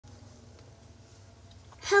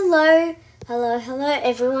Hello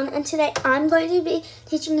everyone, and today I'm going to be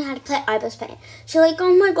teaching you how to play iPod Paint. So you're like,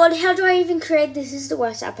 oh my god, how do I even create this? This is the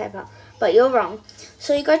worst app ever. But you're wrong.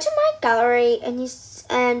 So you go to my gallery and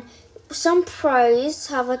some pros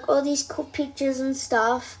have like all these cool pictures and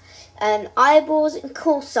stuff and eyeballs and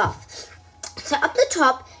cool stuff. So up the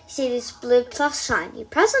top you see this blue plus sign. You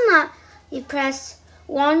press on that, you press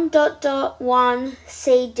 1.1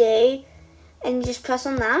 CD and you just press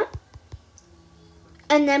on that.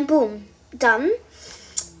 And then boom, done.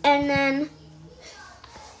 And then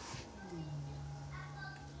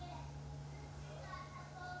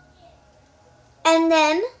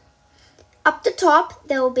up the top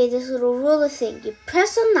there will be this little ruler thing. You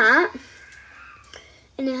press on that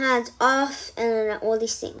and it has off and then all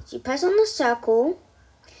these things. You press on the circle.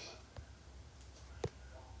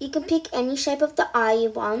 You can pick any shape of the eye you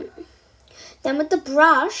want. Then with the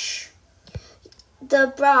brush,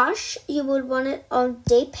 you would want it on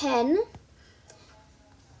D pen,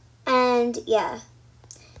 and yeah,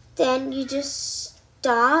 then you just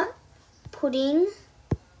start putting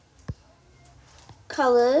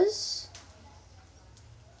colors,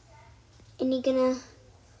 and you're gonna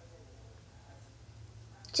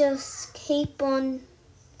just keep on.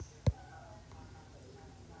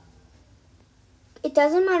 It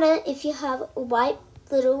doesn't matter if you have white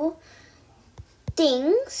little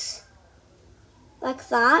things like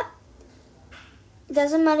that. It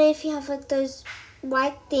doesn't matter if you have like those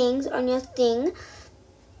white things on your thing,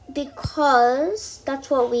 because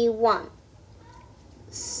that's what we want.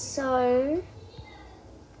 So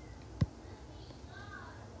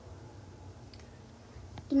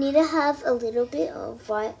you need to have a little bit of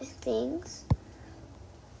white things.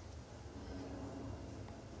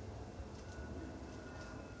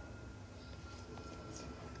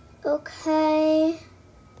 Okay.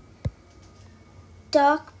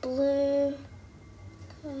 Dark blue,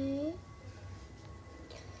 okay.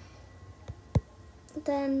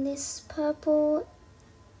 Then this purple,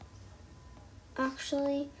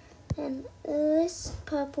 actually, and this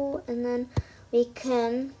purple, and then we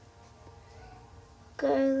can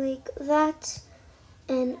go like that,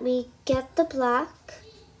 and we get the black,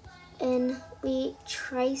 and we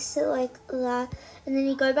trace it like that, and then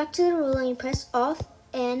you go back to the ruler and you press off,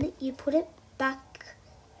 and you put it back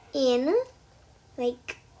in.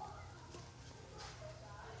 Like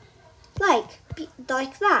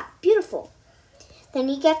that. Beautiful. Then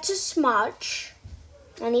you get to smudge,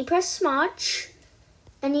 and you press smudge,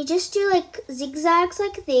 and you just do like zigzags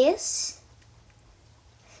like this.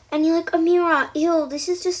 And you're like, Amira, ew, this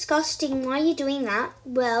is disgusting. Why are you doing that?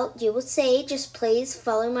 Well, you will say, just please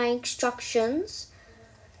follow my instructions,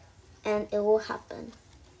 and it will happen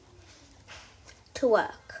to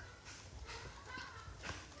work.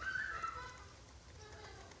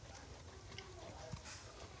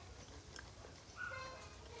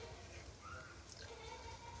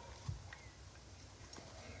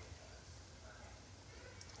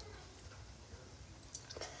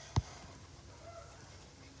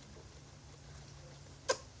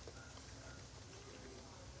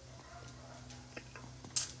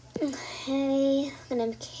 Okay, I'm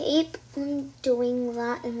gonna keep doing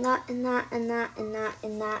that and that and that and that and that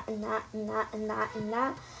and that and that and that and that and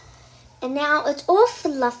that. And now it's all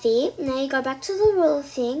fluffy. Now you go back to the ruler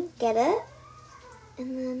thing, get it,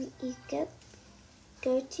 and then you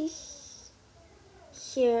go to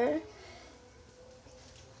here.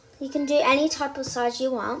 You can do any type of size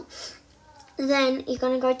you want. Then you're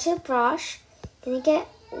gonna go to a brush, gonna get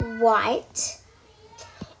white,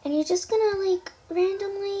 and you're just gonna like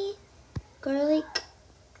randomly go like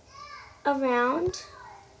around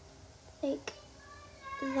like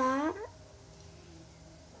that.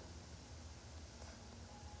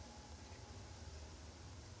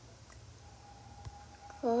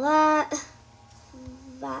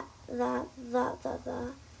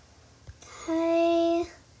 That. Okay.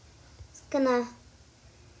 It's gonna,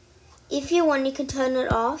 if you want, you can turn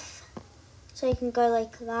it off so you can go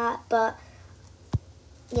like that, but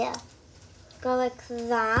yeah, go like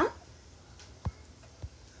that.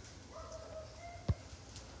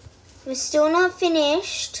 We're still not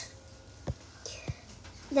finished.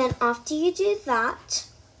 Then after you do that,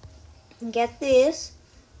 get this,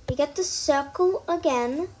 you get the circle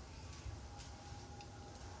again.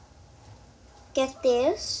 Get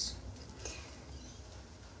this.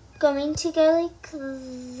 Going to go like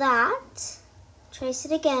that. Trace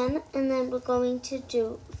it again, and then we're going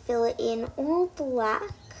to fill it in all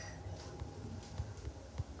black.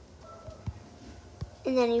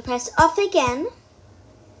 And then you press off again.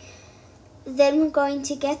 Then we're going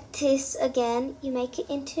to get this again. You make it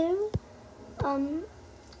into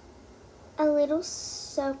a little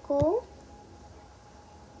circle.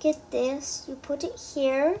 Get this, you put it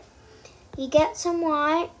here. You get some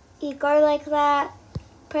white, you go like that,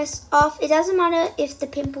 press off. It doesn't matter if the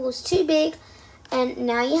pimple is too big, and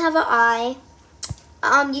now you have an eye.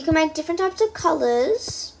 You can make different types of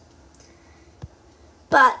colors.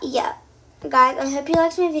 But yeah, guys, I hope you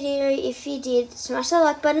liked my video. If you did, smash that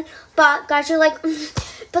like button. But guys, you're like,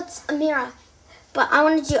 but Amira, but I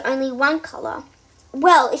want to do only one color.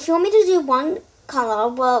 Well, if you want me to do one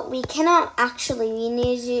color, well, we cannot actually. We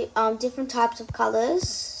need to do different types of colors,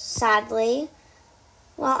 sadly.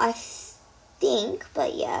 Well, I think,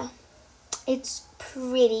 but yeah, it's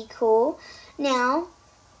pretty cool. Now,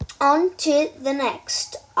 on to the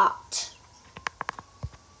next art.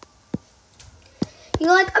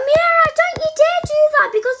 You're like, Amira, don't you dare do that,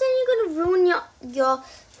 because then you're gonna ruin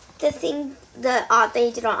the art that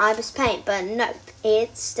you did on Ibis Paint. But nope,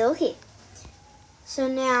 it's still here. So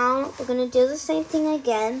now we're gonna do the same thing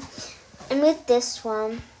again, and with this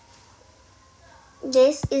one,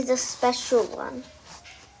 this is a special one.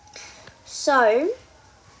 So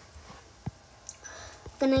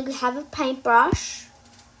I'm gonna have a paintbrush.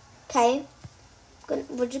 Okay,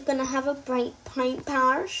 we're just gonna have a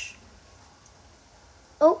paintbrush.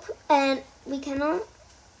 Oh, and we cannot,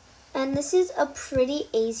 and this is a pretty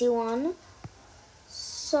easy one.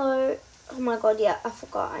 So, oh my god, yeah, I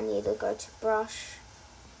forgot I need to go to brush.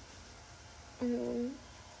 And then,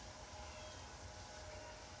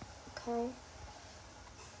 okay.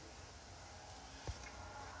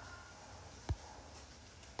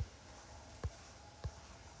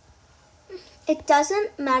 It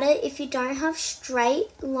doesn't matter if you don't have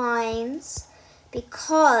straight lines,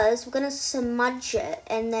 because we're going to smudge it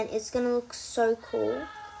and then it's going to look so cool.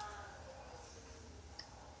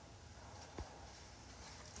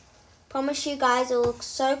 Promise you guys, it'll look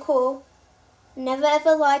so cool. Never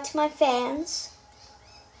ever lie to my fans.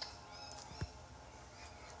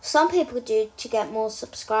 Some people do to get more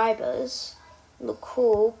subscribers. Look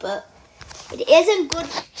cool, but it isn't good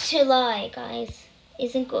to lie, guys.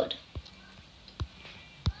 Isn't good.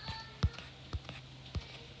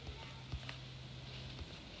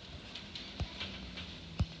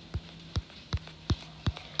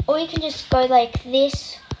 Or you can just go like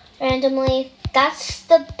this randomly. That's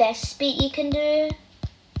the best bit you can do,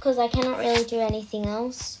 because I cannot really do anything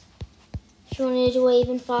else. If you want to do it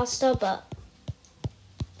even faster, but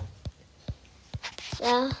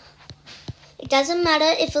yeah. It doesn't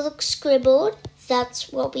matter if it looks scribbled.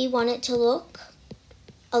 That's what we want it to look.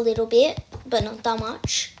 A little bit, but not that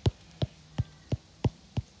much.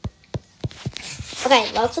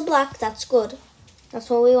 Okay, lots of black. That's good. That's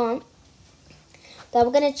what we want. Then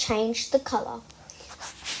we're going to change the color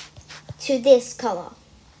to this color.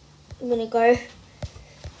 I'm going to go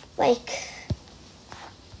like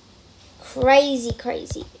crazy,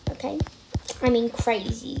 okay? I mean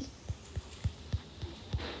crazy.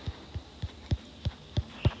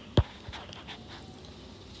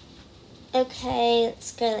 Okay,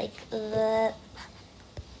 let's go like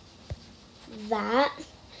that.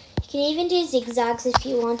 You can even do zigzags if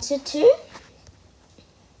you wanted to.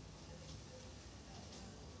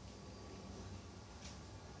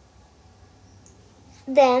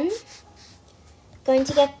 Then, going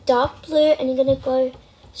to get dark blue, and you're going to go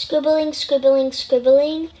scribbling, scribbling,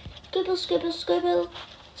 scribbling, scribble, scribble, scribble,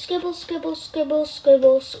 scribble, scribble,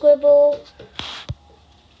 scribble, scribble,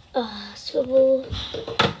 scribble,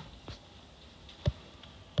 scribble.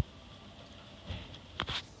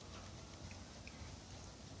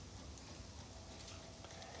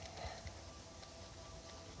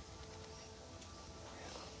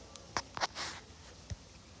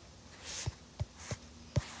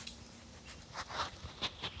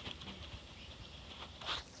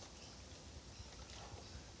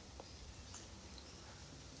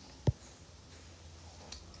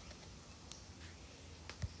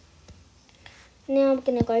 Now I'm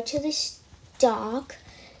going to go to this dark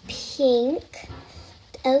pink.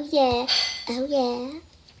 Oh yeah, oh yeah.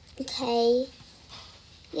 Okay,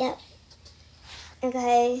 yep.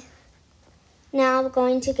 Okay, now we're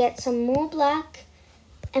going to get some more black,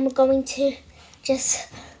 and we're going to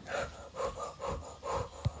just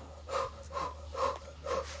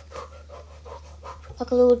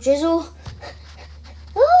like a little drizzle.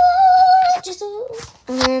 Oh, drizzle.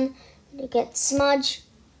 And then you get smudge,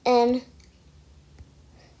 and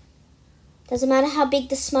doesn't matter how big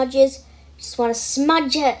the smudge is, just want to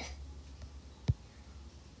smudge it.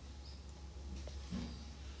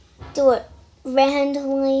 Do it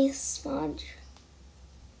randomly, smudge.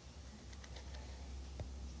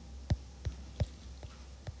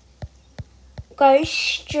 go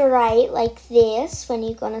straight like this when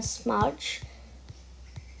you're gonna smudge.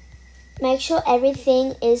 Make sure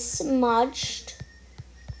everything is smudged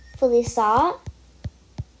for this art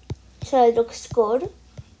so it looks good.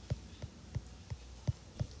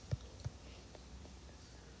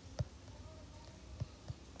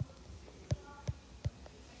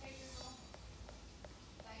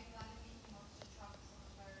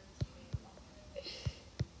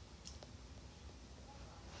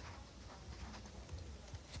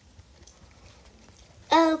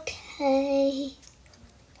 Okay.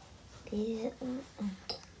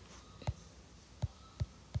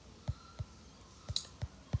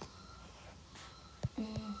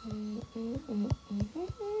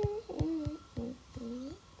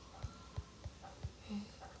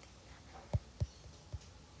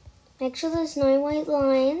 Make sure there's no white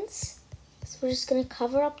lines. So we're just gonna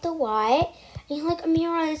cover up the white. And you're like,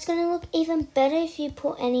 Amira, it's gonna look even better if you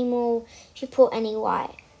put any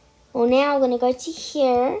white. Well, now I'm gonna go to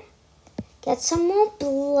here, get some more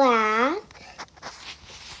black.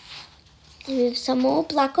 Remove some more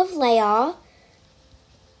black of layer.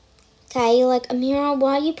 Okay, you're like, Amira,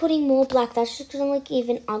 why are you putting more black? That's just gonna look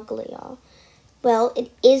even uglier. Well, it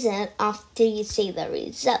isn't after you see the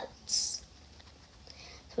results.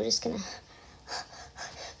 So we're just gonna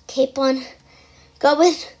keep on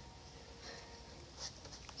going.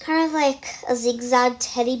 Kind of like a zigzag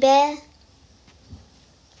teddy bear.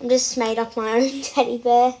 I just made up my own teddy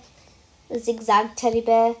bear. A zigzag teddy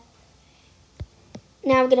bear.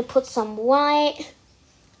 Now we're gonna put some white.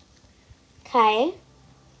 Okay.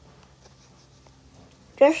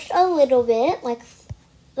 Just a little bit, like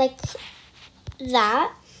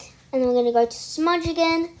that. And then we're gonna go to smudge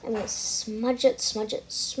again. I'm gonna smudge it, smudge it,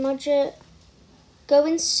 smudge it. Go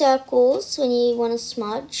in circles when you wanna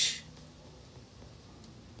smudge.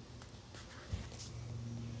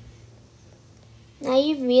 Now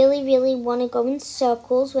you really, really wanna go in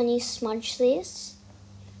circles when you smudge this.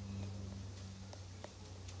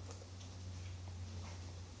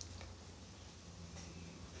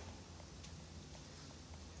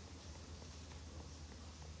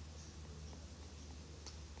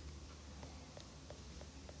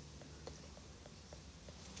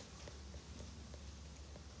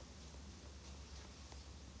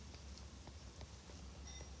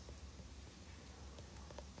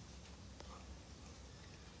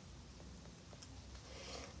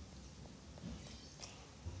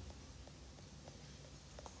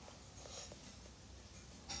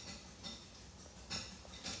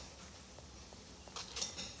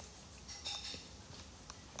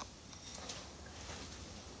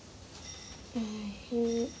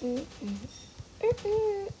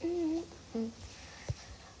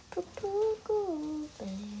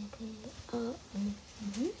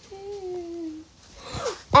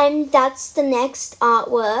 And that's the next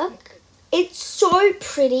artwork. It's so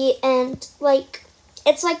pretty and like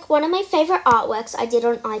it's like one of my favorite artworks I did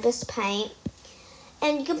on iPod paint.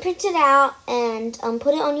 And you can print it out and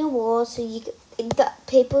put it on your wall so that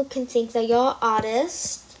people can think that you're an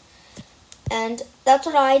artist. And that's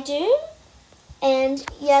what I do. And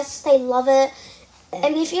yes, they love it.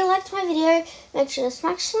 And if you liked my video, make sure to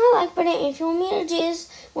smash the like button. And if you want me to do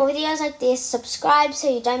more videos like this, subscribe so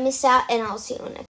you don't miss out. And I'll see you on next.